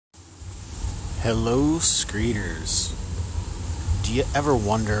Hello, Screeters. Do you ever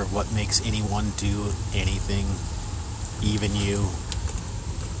wonder what makes anyone do anything, even you?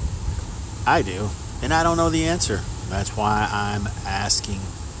 I do, and I don't know the answer. That's why I'm asking.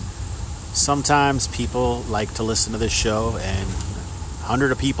 Sometimes people like to listen to this show, and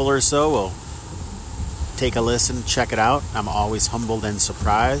 100 of people or so will take a listen, check it out. I'm always humbled and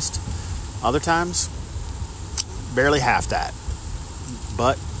surprised. Other times, barely half that.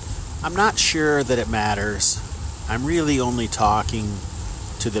 But I'm not sure that it matters. I'm really only talking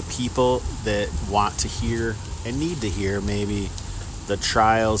to the people that want to hear and need to hear maybe the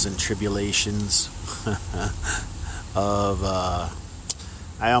trials and tribulations of,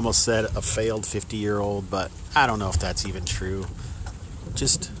 I almost said a failed 50-year-old, but I don't know if that's even true.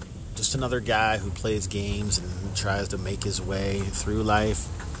 Just another guy who plays games and tries to make his way through life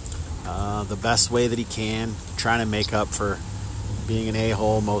the best way that he can, trying to make up for being an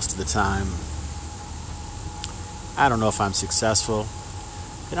a-hole most of the time. I don't know if I'm successful,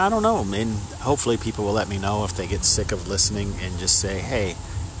 and I don't know. And hopefully people will let me know if they get sick of listening and just say, hey,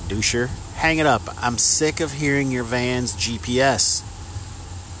 doucher, hang it up. I'm sick of hearing your van's GPS.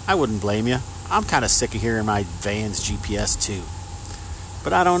 I wouldn't blame you. I'm kind of sick of hearing my van's GPS too.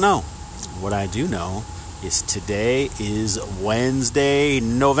 But I don't know. What I do know is today is Wednesday,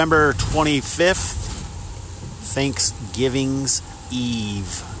 November 25th, Thanksgiving's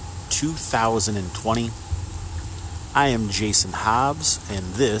Eve 2020. I am Jason Hobbs, and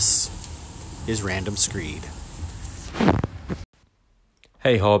this is Random Screed.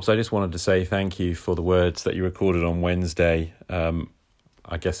 Hey Hobbs, I just wanted to say thank you for the words that you recorded on Wednesday.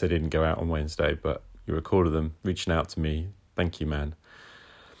 I guess they didn't go out on Wednesday, but you recorded them, reaching out to me. Thank you, man.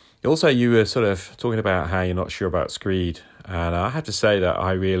 Also, you were sort of talking about how you're not sure about Screed, and I have to say that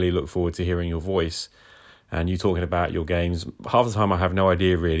I really look forward to hearing your voice and you talking about your games. Half the time I have no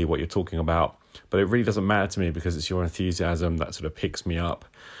idea really what you're talking about, but it really doesn't matter to me because it's your enthusiasm that sort of picks me up,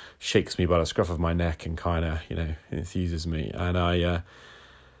 shakes me by the scruff of my neck and kind of, enthuses me. And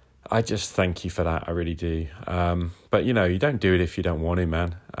I just thank you for that. I really do. But, you don't do it if you don't want to,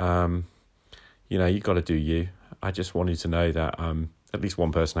 man. You got to do you. I just want you to know that at least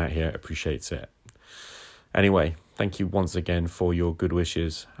one person out here appreciates it. Anyway, thank you once again for your good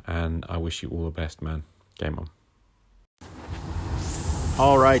wishes, and I wish you all the best, man. Game on.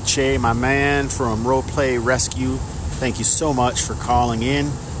 All right, Che, my man from Roleplay Rescue, thank you so much for calling in.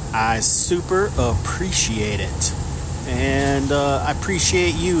 I super appreciate it. And I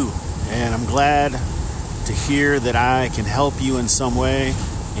appreciate you. And I'm glad to hear that I can help you in some way.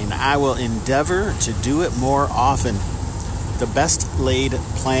 And I will endeavor to do it more often. The best laid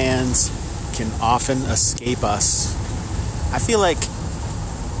plans can often escape us. I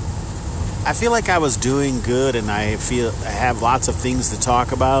feel like I was doing good, and I have lots of things to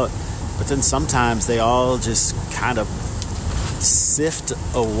talk about, but then sometimes they all just kind of sift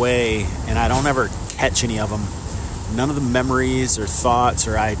away, and I don't ever catch any of them. None of the memories or thoughts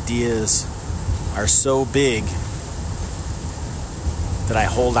or ideas are so big that I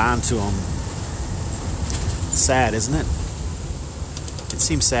hold on to them. Sad, isn't it? It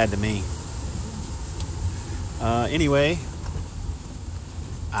seems sad to me. Anyway,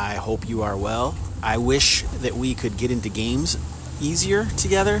 I hope you are well. I wish that we could get into games easier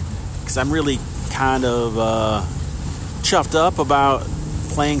together, because I'm really kind of chuffed up about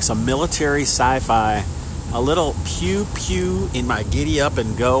playing some military sci-fi. A little pew-pew in my giddy-up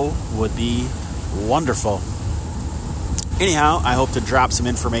and go would be wonderful. Anyhow, I hope to drop some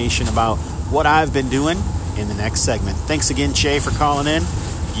information about what I've been doing in the next segment. Thanks again, Che, for calling in.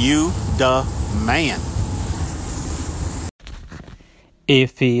 You the man.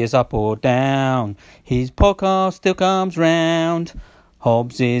 If he is up or down, his podcast still comes round.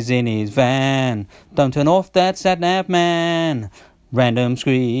 Hobbs is in his van. Don't turn off that sat-nav, man. Random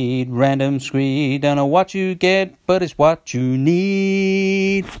Screed, don't know what you get, but it's what you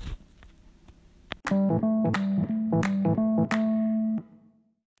need.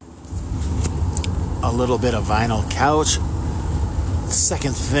 A little bit of Vinyl Couch.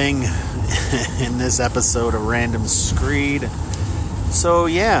 Second thing in this episode of Random Screed. So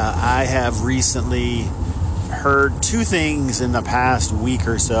yeah, I have recently heard two things in the past week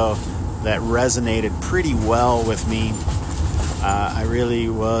or so that resonated pretty well with me. I really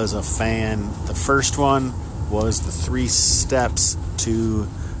was a fan. The first one was the 3 steps to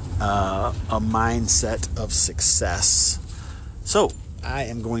a mindset of success. So I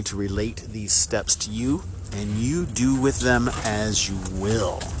am going to relate these steps to you, and you do with them as you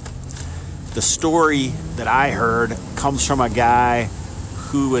will. The story that I heard comes from a guy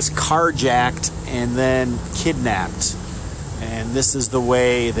who was carjacked and then kidnapped. And this is the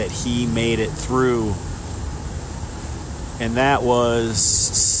way that he made it through. And that was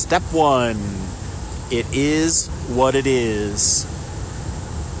step 1. It is what it is.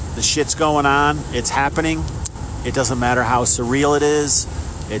 The shit's going on. It's happening. It doesn't matter how surreal it is.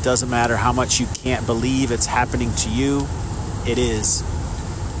 It doesn't matter how much you can't believe it's happening to you. It is.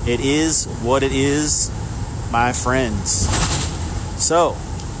 It is what it is, my friends. So,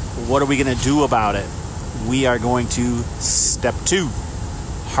 what are we going to do about it? We are going to step 2.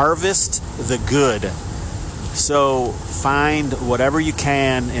 Harvest the good. So, find whatever you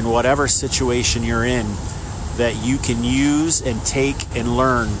can in whatever situation you're in that you can use and take and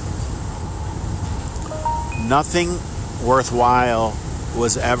learn. Nothing worthwhile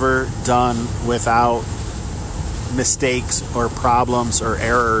was ever done without mistakes or problems or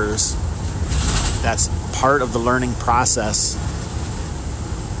errors. That's part of the learning process.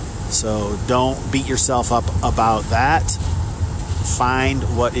 So don't beat yourself up about that. Find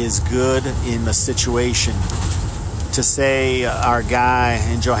what is good in the situation. To say our guy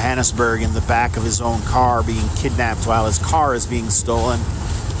in Johannesburg in the back of his own car being kidnapped while his car is being stolen,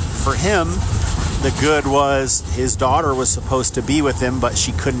 for him, the good was his daughter was supposed to be with him, but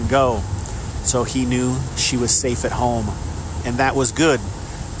she couldn't go. So he knew she was safe at home. And that was good.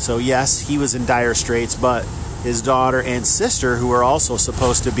 So yes, he was in dire straits, but his daughter and sister, who were also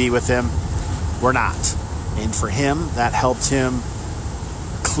supposed to be with him, were not. And for him, that helped him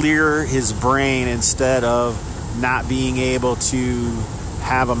clear his brain instead of not being able to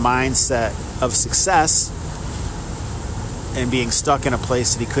have a mindset of success and being stuck in a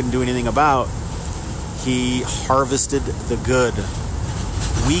place that he couldn't do anything about. He harvested the good.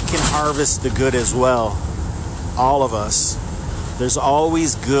 We can harvest the good as well. All of us. There's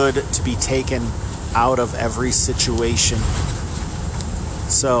always good to be taken out of every situation.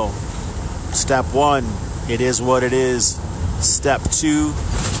 So, step 1, it is what it is. Step 2,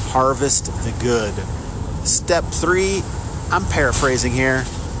 harvest the good. Step 3, I'm paraphrasing here.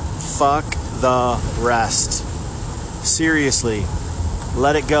 Fuck the rest. Seriously,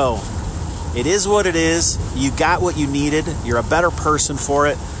 let it go. It is what it is. You got what you needed. You're a better person for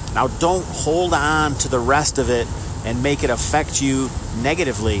it. Now don't hold on to the rest of it and make it affect you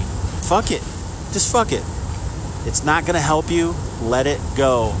negatively. Fuck it. Just fuck it. It's not going to help you. Let it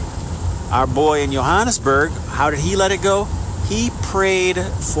go. Our boy in Johannesburg, how did he let it go? He prayed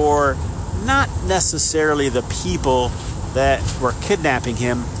for not necessarily the people that were kidnapping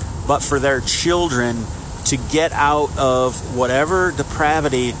him, but for their children to get out of whatever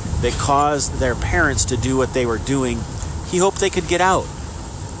depravity that caused their parents to do what they were doing. He hoped they could get out.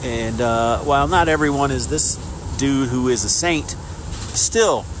 And while not everyone is this dude who is a saint,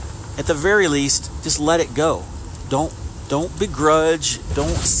 still, at the very least, just let it go. Don't begrudge. Don't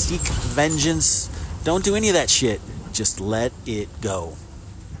seek vengeance. Don't do any of that shit. Just let it go.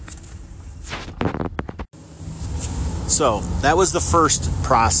 So, that was the first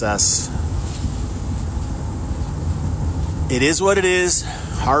process. It is what it is.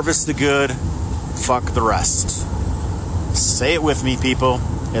 Harvest the good. Fuck the rest. Say it with me, people.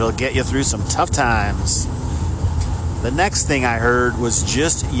 It'll get you through some tough times. The next thing I heard was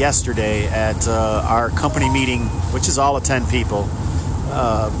just yesterday at our company meeting, which is all of 10 people.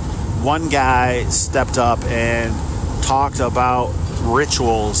 One guy stepped up and talked about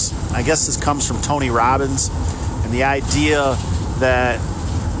rituals. I guess this comes from Tony Robbins, and the idea that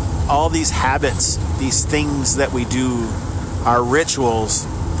all these habits, these things that we do are rituals.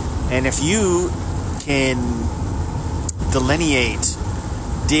 And if you can delineate,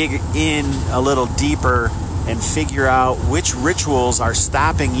 dig in a little deeper and figure out which rituals are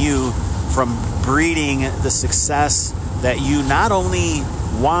stopping you from breeding the success that you not only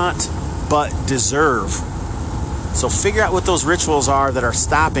want but deserve. So figure out what those rituals are that are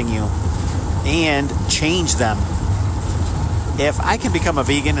stopping you and change them. If I can become a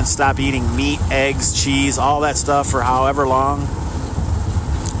vegan and stop eating meat, eggs, cheese, all that stuff for however long,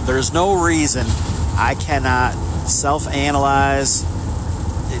 there's no reason I cannot self-analyze,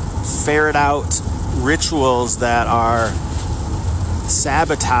 ferret out rituals that are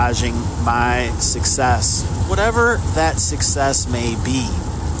sabotaging my success, whatever that success may be.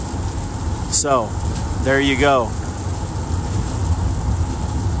 So, there you go.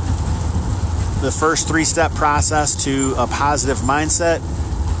 The first 3-step process to a positive mindset,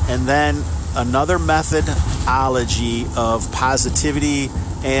 and then another methodology of positivity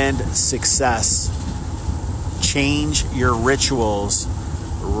and success. Change your rituals.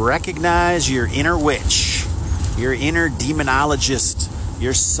 Recognize your inner witch, your inner demonologist,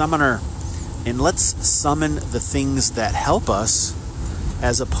 your summoner, and let's summon the things that help us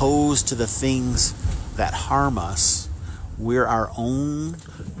as opposed to the things that harm us. we're our own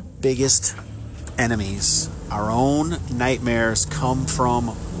biggest enemies. Our own nightmares come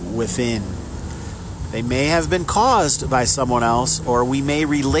from within. They may have been caused by someone else, or we may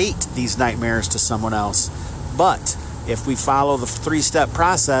relate these nightmares to someone else. But if we follow the 3-step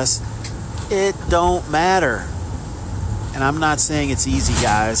process, it don't matter. And I'm not saying it's easy,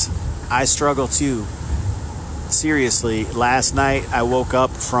 guys. I struggle too. Seriously, last night I woke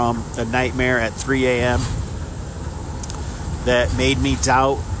up from a nightmare at 3 a.m. that made me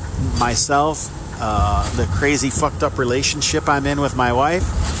doubt myself, the crazy fucked up relationship I'm in with my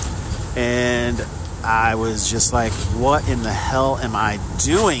wife. And I was just like, what in the hell am I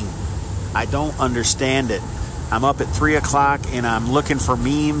doing? I don't understand it. I'm up at 3 o'clock and I'm looking for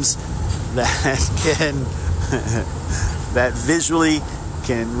memes that can that visually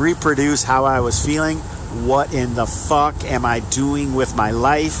can reproduce how I was feeling. What in the fuck am I doing with my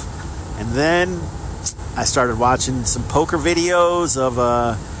life? And then I started watching some poker videos of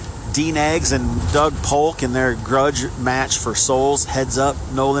Dean Eggs and Doug Polk and their grudge match for souls. Heads Up,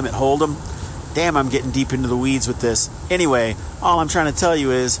 No Limit Hold'em. Damn, I'm getting deep into the weeds with this. Anyway, all I'm trying to tell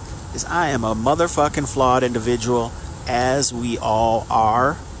you is I am a motherfucking flawed individual, as we all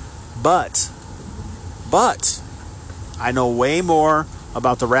are. But I know way more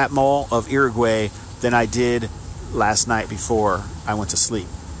about the rat mole of Uruguay than I did last night before I went to sleep.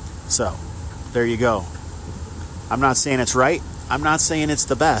 So, there you go. I'm not saying it's right. I'm not saying it's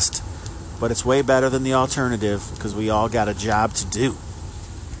the best. But it's way better than the alternative, because we all got a job to do.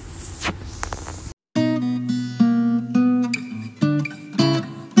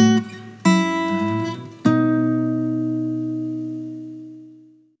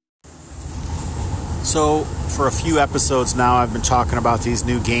 So, for a few episodes now, I've been talking about these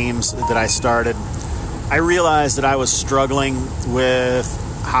new games that I started. I realized that I was struggling with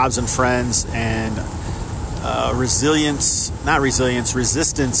Hobbs and Friends and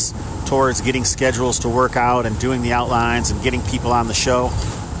resistance towards getting schedules to work out and doing the outlines and getting people on the show.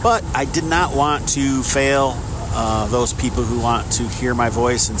 But I did not want to fail those people who want to hear my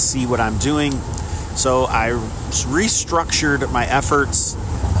voice and see what I'm doing. So I restructured my efforts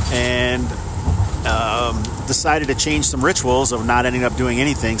and decided to change some rituals of not ending up doing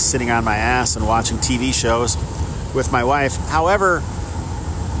anything, sitting on my ass and watching TV shows with my wife. However,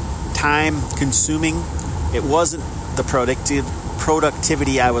 time consuming, it wasn't the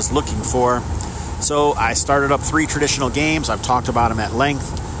productivity I was looking for. So I started up 3 traditional games. I've talked about them at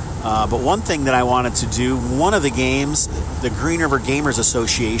length. But one thing that I wanted to do, one of the games, the Green River Gamers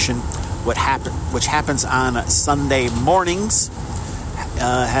Association, which happens on Sunday mornings,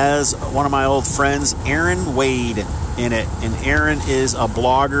 has one of my old friends, Aaron Wade, in it. And Aaron is a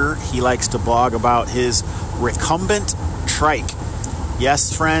blogger. He likes to blog about his recumbent trike.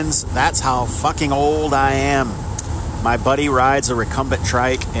 Yes, friends, that's how fucking old I am. My buddy rides a recumbent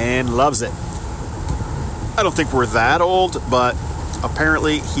trike and loves it. I don't think we're that old, but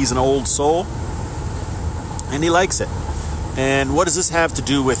apparently he's an old soul and he likes it. And what does this have to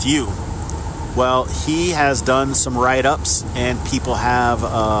do with you? Well, he has done some write-ups and people have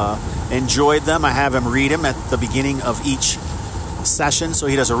enjoyed them. I have him read them at the beginning of each session, so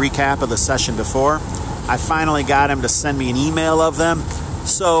he does a recap of the session before. I finally got him to send me an email of them,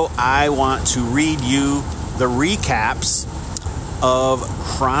 so I want to read you the recaps of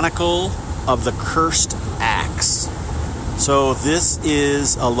Chronicle of the Cursed Axe. So this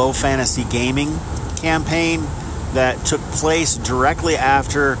is a low fantasy gaming campaign that took place directly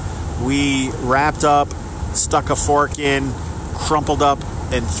after we wrapped up, stuck a fork in, crumpled up,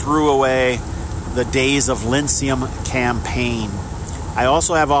 and threw away the Days of Lyncium campaign. I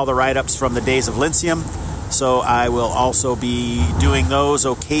also have all the write-ups from the Days of Lyncium, so I will also be doing those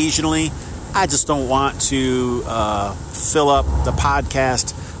occasionally. I just don't want to fill up the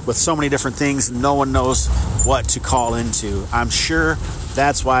podcast with so many different things, no one knows what to call into. I'm sure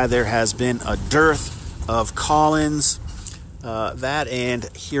that's why there has been a dearth of call-ins. That and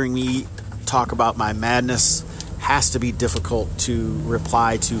hearing me talk about my madness has to be difficult to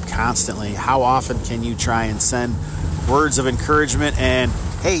reply to constantly. How often can you try and send words of encouragement and,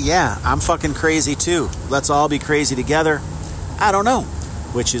 hey, yeah, I'm fucking crazy too. Let's all be crazy together. I don't know.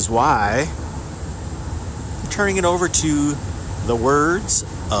 Which is why I'm turning it over to the words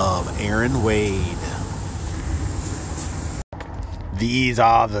of Aaron Wade. These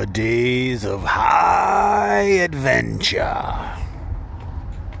are the days of high adventure.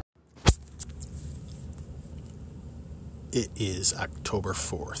 It is October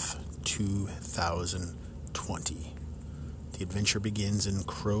 4th, 2020. The adventure begins in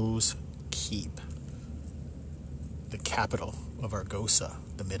Crow's Keep, the capital of Argosa,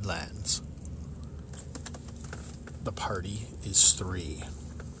 the Midlands. the party is 3.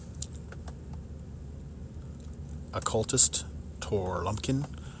 A cultist, Tor Lumpkin,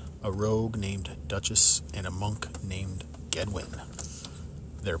 a rogue named Duchess, and a monk named Gedwin.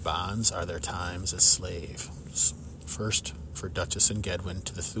 Their bonds are their times as slaves. First for Duchess and Gedwin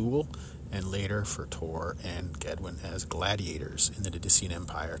to the Thule, and later for Tor and Gedwin as gladiators in the Didician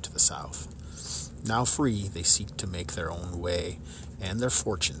Empire to the south. Now free, they seek to make their own way and their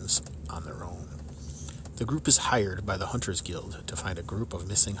fortunes on their own. The group is hired by the Hunters Guild to find a group of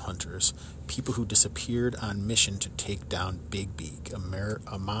missing hunters, people who disappeared on mission to take down Big Beak,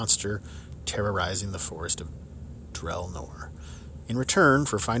 a monster terrorizing the forest of Drelnor. In return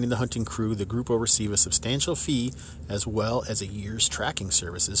for finding the hunting crew, the group will receive a substantial fee as well as a year's tracking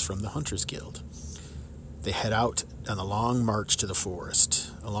services from the Hunters Guild. They head out on a long march to the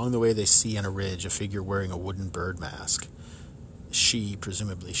forest. Along the way, they see on a ridge a figure wearing a wooden bird mask.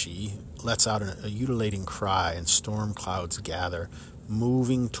 Presumably she, lets out a ululating cry, and storm clouds gather,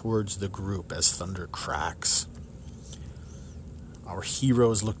 moving towards the group as thunder cracks. Our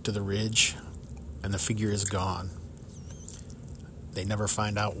heroes look to the ridge, and the figure is gone. They never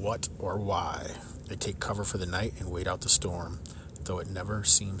find out what or why. They take cover for the night and wait out the storm, though it never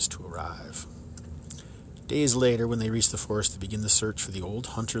seems to arrive. Days later, when they reach the forest, they begin the search for the old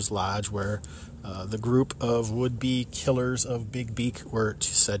Hunter's Lodge where the group of would-be killers of Big Beak were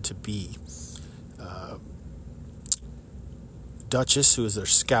said to be. Duchess, who is their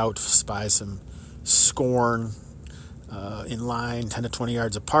scout, spies some Scorn in line 10 to 20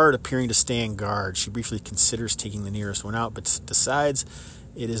 yards apart, appearing to stand guard. She briefly considers taking the nearest one out, but decides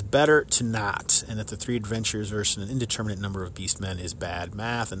it is better to not, and that the 3 adventurers versus an indeterminate number of beastmen is bad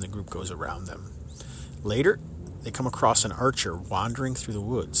math, and the group goes around them. Later, they come across an archer wandering through the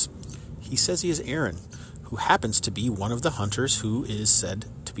woods. He says he is Aaron, who happens to be one of the hunters who is said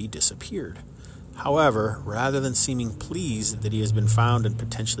to be disappeared. However, rather than seeming pleased that he has been found and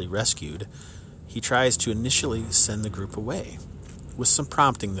potentially rescued, he tries to initially send the group away. With some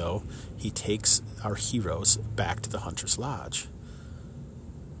prompting, though, he takes our heroes back to the Hunter's Lodge.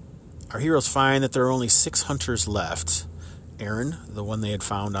 Our heroes find that there are only 6 hunters left. Aaron, the one they had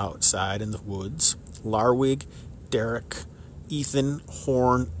found outside in the woods, Larwig, Derek, Ethan,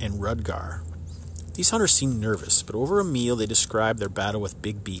 Horn, and Rudgar. These hunters seem nervous, but over a meal they describe their battle with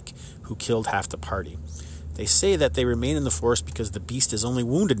Big Beak, who killed half the party. They say that they remain in the forest because the beast is only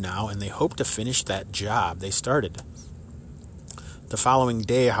wounded now, and they hope to finish that job they started. The following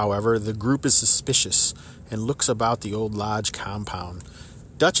day, however, the group is suspicious and looks about the old lodge compound.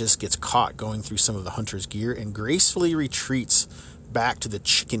 Duchess gets caught going through some of the hunter's gear and gracefully retreats back to the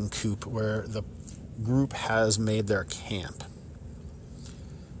chicken coop where the group has made their camp.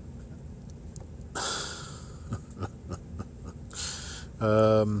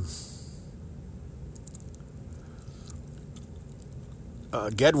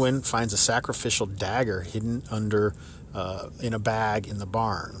 Gedwin finds a sacrificial dagger hidden in a bag in the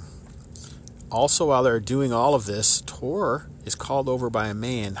barn. Also, while they're doing all of this, Tor is called over by a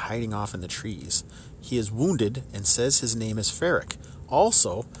man hiding off in the trees. He is wounded and says his name is Ferric,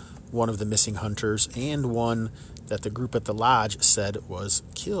 also one of the missing hunters and one that the group at the lodge said was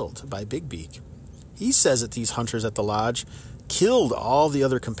killed by Big Beak. He says that these hunters at the lodge killed all the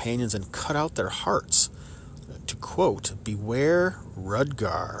other companions and cut out their hearts. To quote, "Beware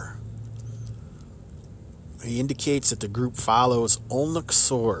Rudgar." He indicates that the group follows Olnuk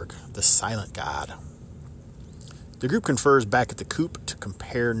Sorg, the silent god. The group confers back at the coop to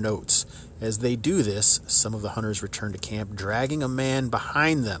compare notes. As they do this, some of the hunters return to camp, dragging a man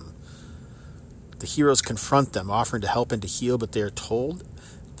behind them. The heroes confront them, offering to help and to heal, but they are told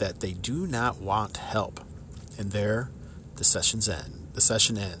that they do not want help. And there, the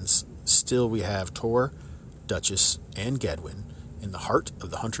session ends. Still, we have Tor, Duchess, and Gedwin in the heart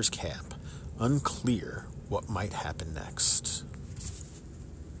of the hunter's camp. Unclear what might happen next.